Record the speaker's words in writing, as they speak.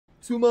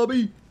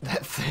Sumabi.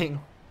 That thing.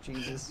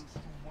 Jesus.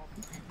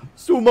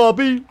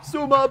 Sumabi.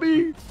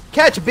 Sumabi.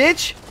 Catch,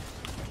 bitch.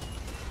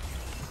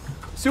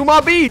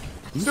 Sumabi.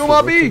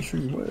 Sumabi.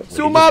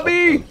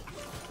 Sumabi.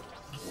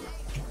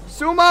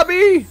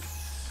 Sumabi.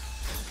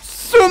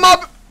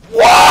 Sumabi.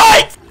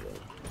 What?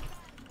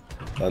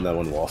 And that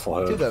one waffle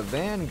head. To the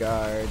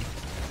vanguard.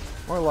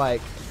 More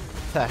like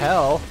to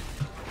hell.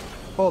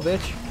 Oh,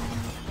 bitch.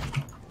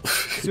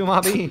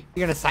 Sumabi.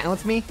 You're gonna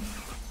silence me?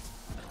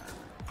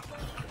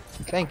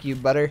 Thank you,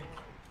 butter.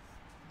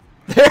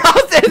 They're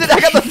all standing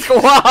back at the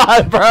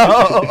squad,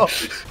 bro.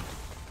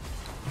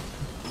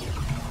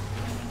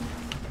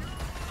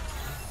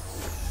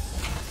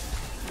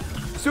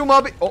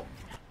 Sumabi. Oh.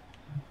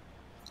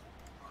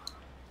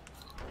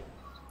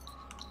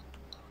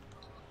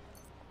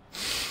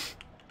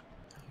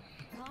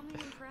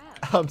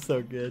 I'm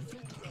so good.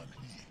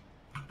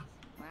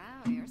 Wow,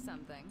 you're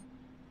something.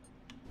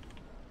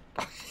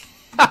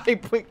 I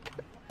blinked.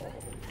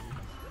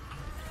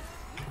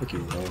 Look at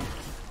you,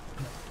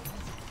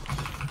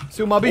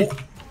 Sumabi.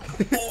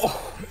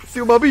 Oh.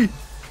 Sumabi.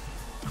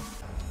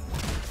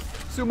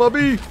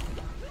 Sumabi.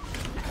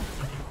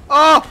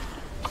 Ah!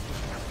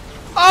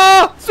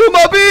 Ah!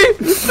 Sumabi!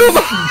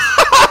 Sumabi!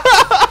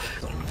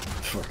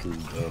 Fucking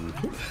dumb.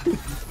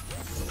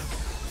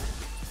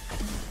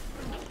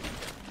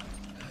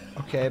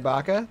 Okay,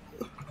 Baka.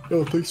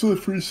 Oh, thanks for the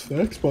free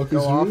snacks, Baka.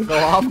 Go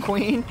off,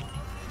 queen.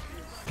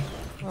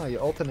 Oh, you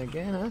ulting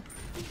again, huh?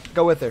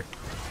 Go with her.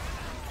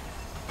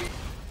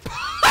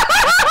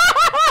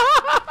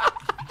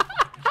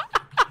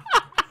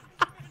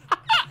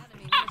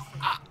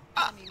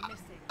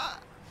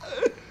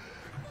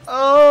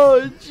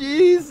 Oh,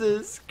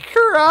 Jesus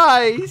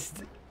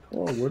Christ!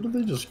 Oh, where did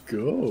they just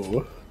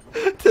go?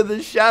 To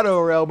the Shadow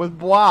Realm with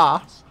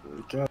Blah.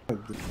 God.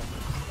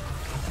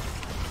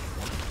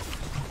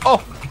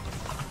 Oh!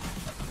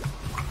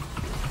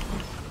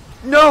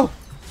 No!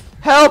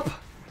 Help!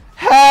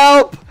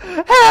 Help!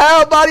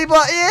 Help! Body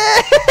block!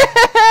 Yeah!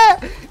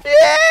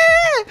 Yeah!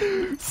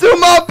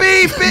 Sumo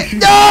beef!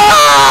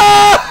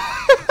 No!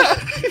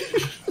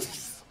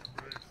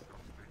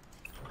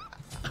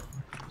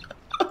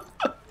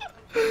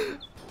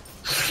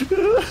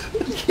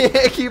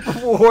 Can't keep a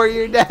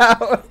warrior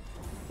down.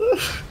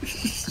 He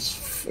just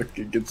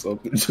fucking gets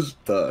up and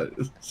just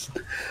dies.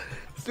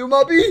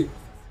 Sumabi!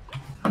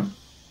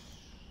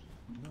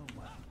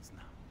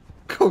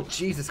 Oh,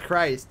 Jesus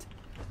Christ.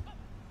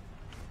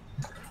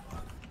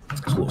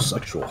 It's a little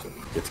sexual.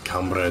 It's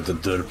comrade the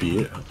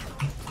derpy.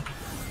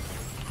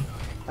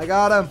 I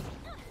got him.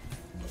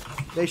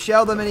 They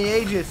shelled him and he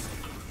ages.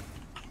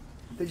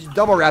 They just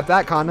double wrapped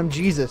that condom.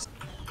 Jesus.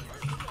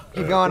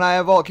 Keep going, I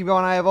have ult. Keep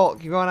going, I have ult.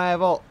 Keep going, I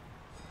have ult.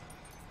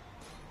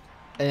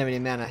 I didn't have any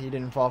mana. You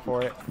didn't fall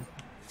for it.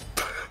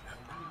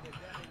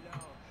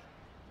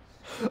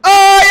 Oh,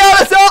 I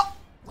got us ult!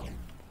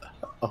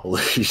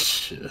 Holy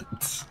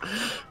shit.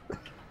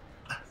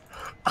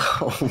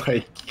 Oh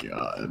my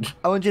god.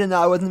 I want you to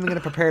know I wasn't even gonna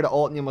prepare to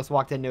ult and you almost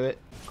walked into it.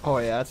 Oh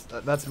yeah,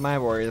 that's my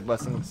warrior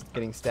blessing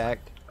getting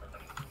stacked.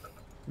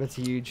 That's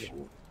huge.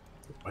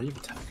 Why are you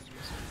attacking?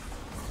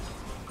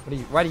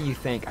 Why do you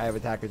think I have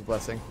attacker's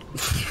blessing?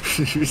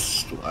 You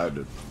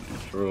slided.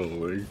 He's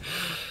trolling.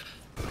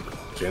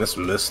 Janice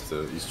missed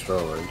it. He's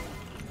trolling.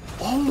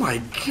 Oh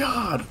my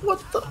god!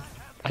 What the?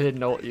 I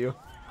didn't ult you.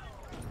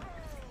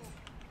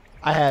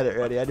 I had it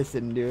ready. I just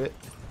didn't do it.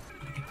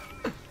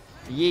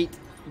 Yeet.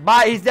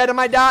 Bye. He's dead on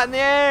my dot in the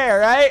air,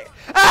 right?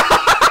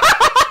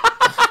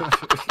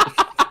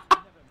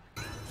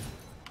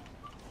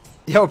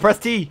 Yo, press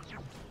T.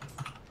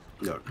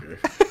 Okay.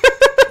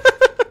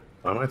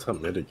 Why am I top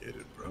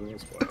mitigated, bro?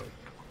 That's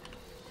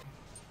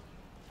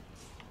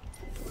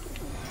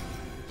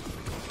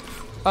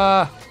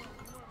wild.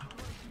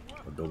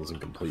 The build isn't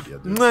complete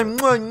yet, dude. Mwah,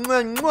 mwah,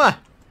 mwah, mwah.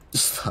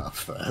 Stop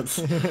that.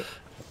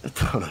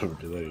 Don't ever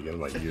do that again in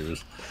my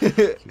ears.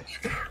 Jesus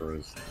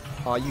Christ.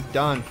 Oh, you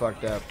done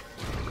fucked up.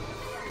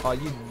 Oh,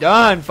 you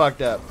done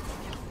fucked up.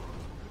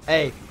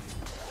 Hey.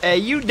 Hey,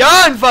 you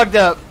done fucked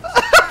up.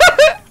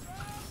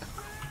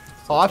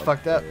 Oh, I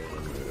fucked up.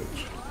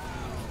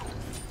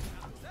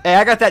 Hey,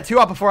 I got that 2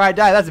 out before I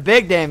die. That's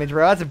big damage,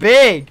 bro. That's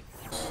big.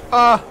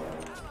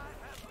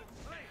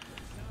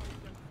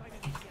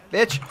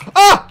 Bitch.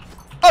 Oh!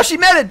 Oh, she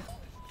meted.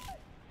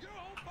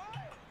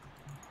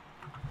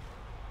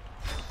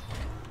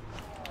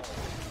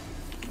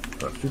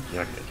 Oh, you're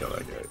not gonna kill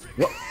that guy.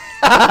 What?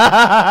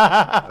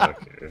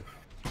 Okay.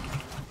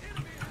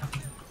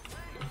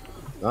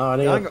 No, I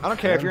don't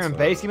care if you're in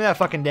base. Give me that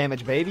fucking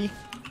damage, baby.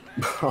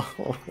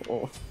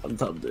 Oh, I'm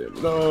top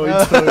damage. No, he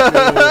took it.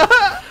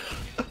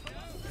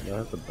 I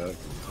have to back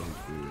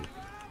him.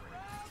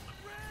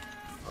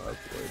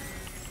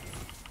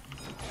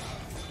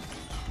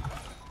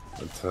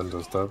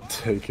 Nintendo, stop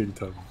taking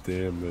top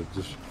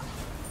damage.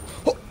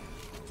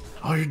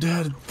 Oh, you're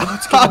dead.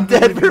 I'm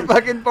dead for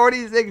fucking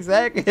 46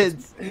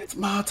 seconds. It's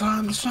my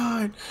time to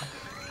shine.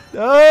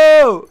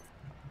 No!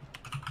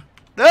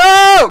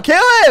 No!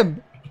 Kill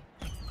him!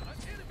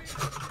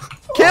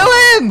 Kill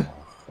him!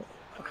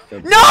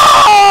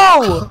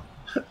 No!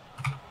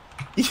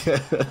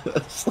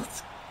 Yes,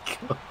 let's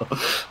go.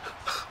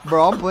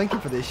 Bro, I'm blinking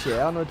for this shit. I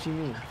don't know what you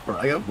mean. Bro,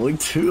 I got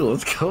blink too.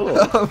 Let's go.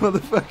 Oh,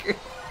 motherfucker.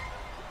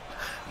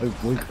 I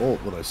blink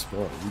ult when I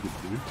spawn. You can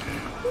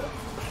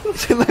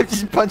do. Like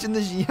just punching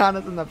the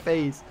Giannis in the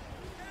face.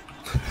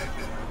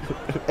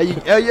 Hey,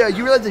 yeah,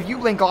 you realize if you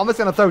blink, I'm just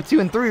gonna throw 2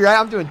 and 3, right?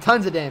 I'm doing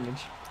tons of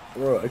damage.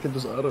 Bro, I can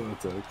just auto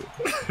attack it.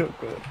 Go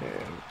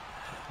ahead.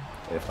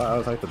 If I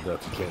attack the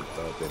death, you can't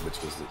damage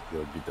because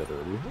you'll be dead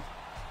already.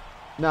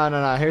 No.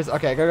 Here's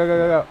okay. Go.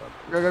 Go.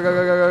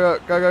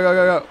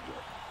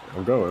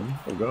 I'm going.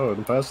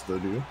 I'm past the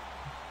dude.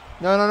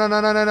 No. I'm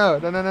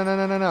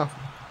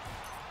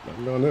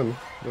going in.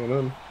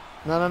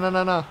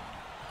 No.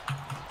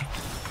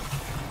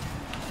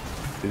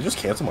 Did you just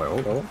cancel my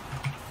ult?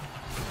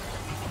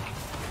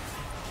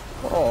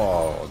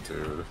 Oh,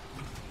 dude.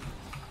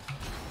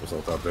 What's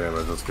all top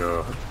damage? Let's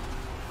go.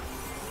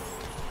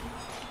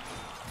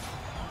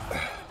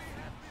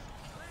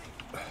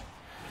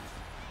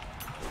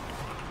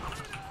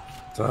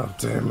 Top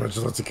damage,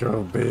 let's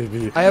go,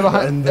 baby. I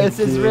have this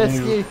is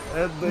risky.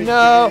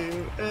 No.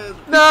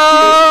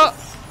 No!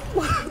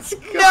 Let's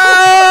go!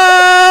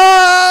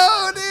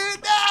 No!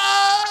 Dude, no!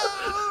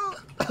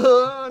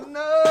 Oh,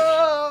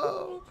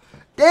 no!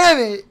 Damn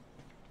it!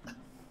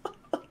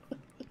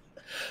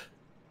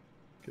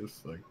 Get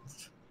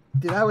fucked.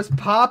 Dude, I was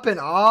popping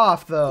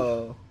off,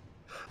 though.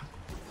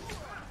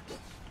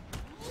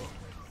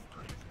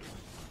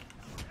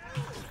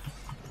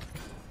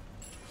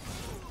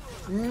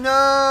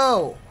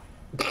 No!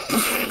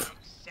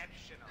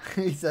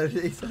 he said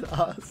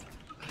awesome.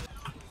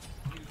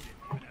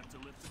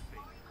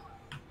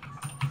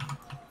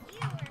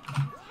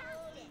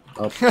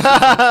 Oh,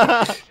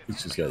 he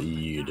just got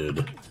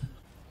yeeted.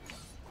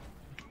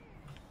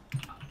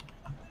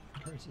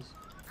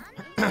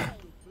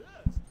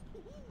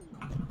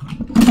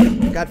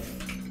 God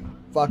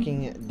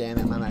fucking damn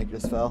it, my mic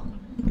just fell.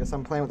 Guess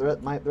I'm playing with the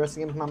rest of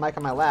the game with my mic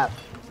on my lap.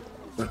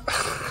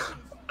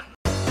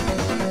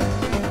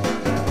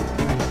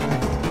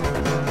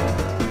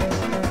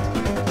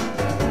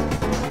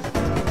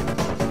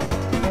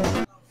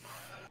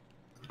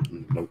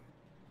 Nope.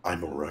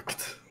 I'm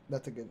erect.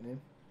 That's a good name.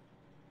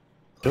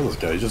 Kill this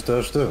guy, he just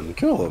dashed in.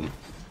 Kill him.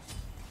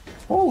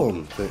 Hold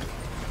him.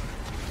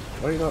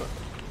 Why are you not?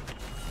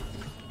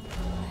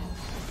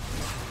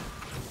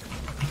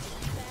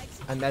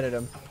 I netted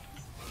him.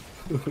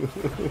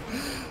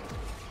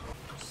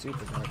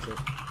 Super toxic.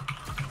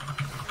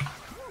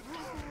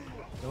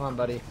 Come on,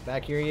 buddy.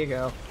 Back here you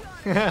go.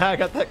 I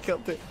got that kill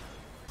too.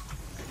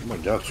 Oh my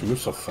god, she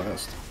moves so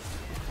fast.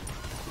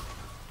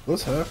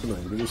 What's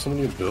happening? There's so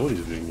many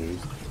abilities being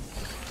used.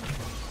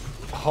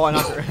 Oh, I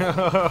knocked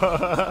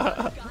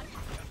her.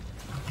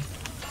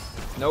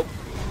 Nope.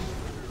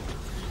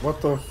 What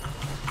the?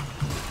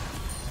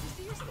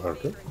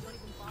 Okay.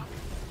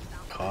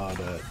 Caught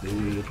that,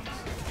 dude.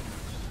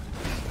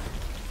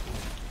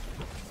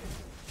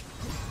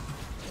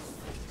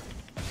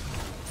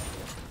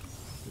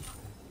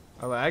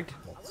 I lagged.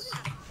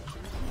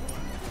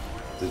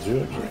 Did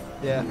you actually?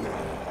 Yeah.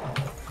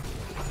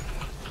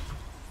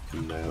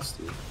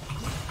 Nasty.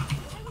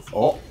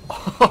 Oh!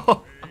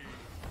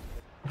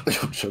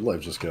 Shed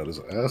Life just got his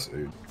ass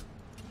ate.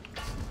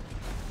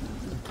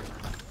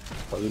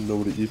 I didn't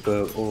know to eat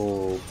that.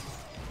 Oh.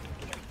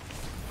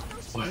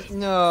 What?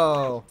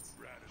 No.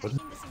 What?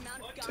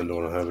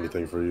 Nintendo don't have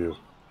anything for you.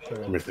 Sure.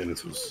 Come here,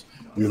 Thanatos.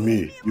 You and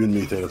me,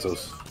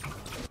 Thanatos.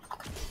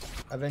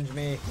 Avenge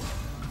me.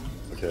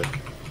 Okay.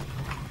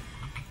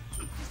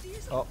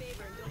 Oh.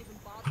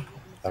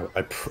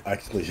 I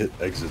accidentally hit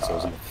exit, so I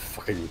was on the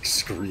fucking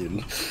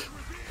screen.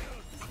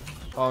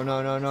 Oh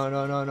no. No.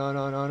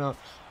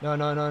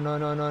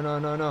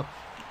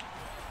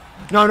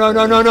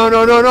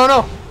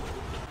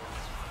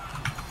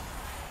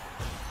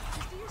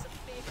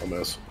 A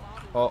mess.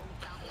 Oh.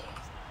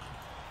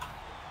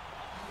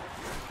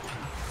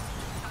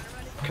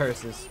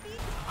 Curses.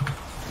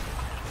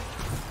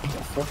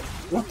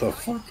 What the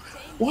fuck?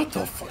 What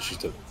the fuck? She's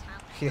dead.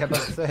 Yeah,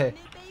 about to say.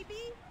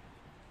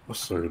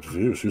 What's her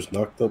view? She was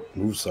knocked up,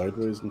 moved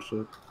sideways and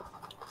shit.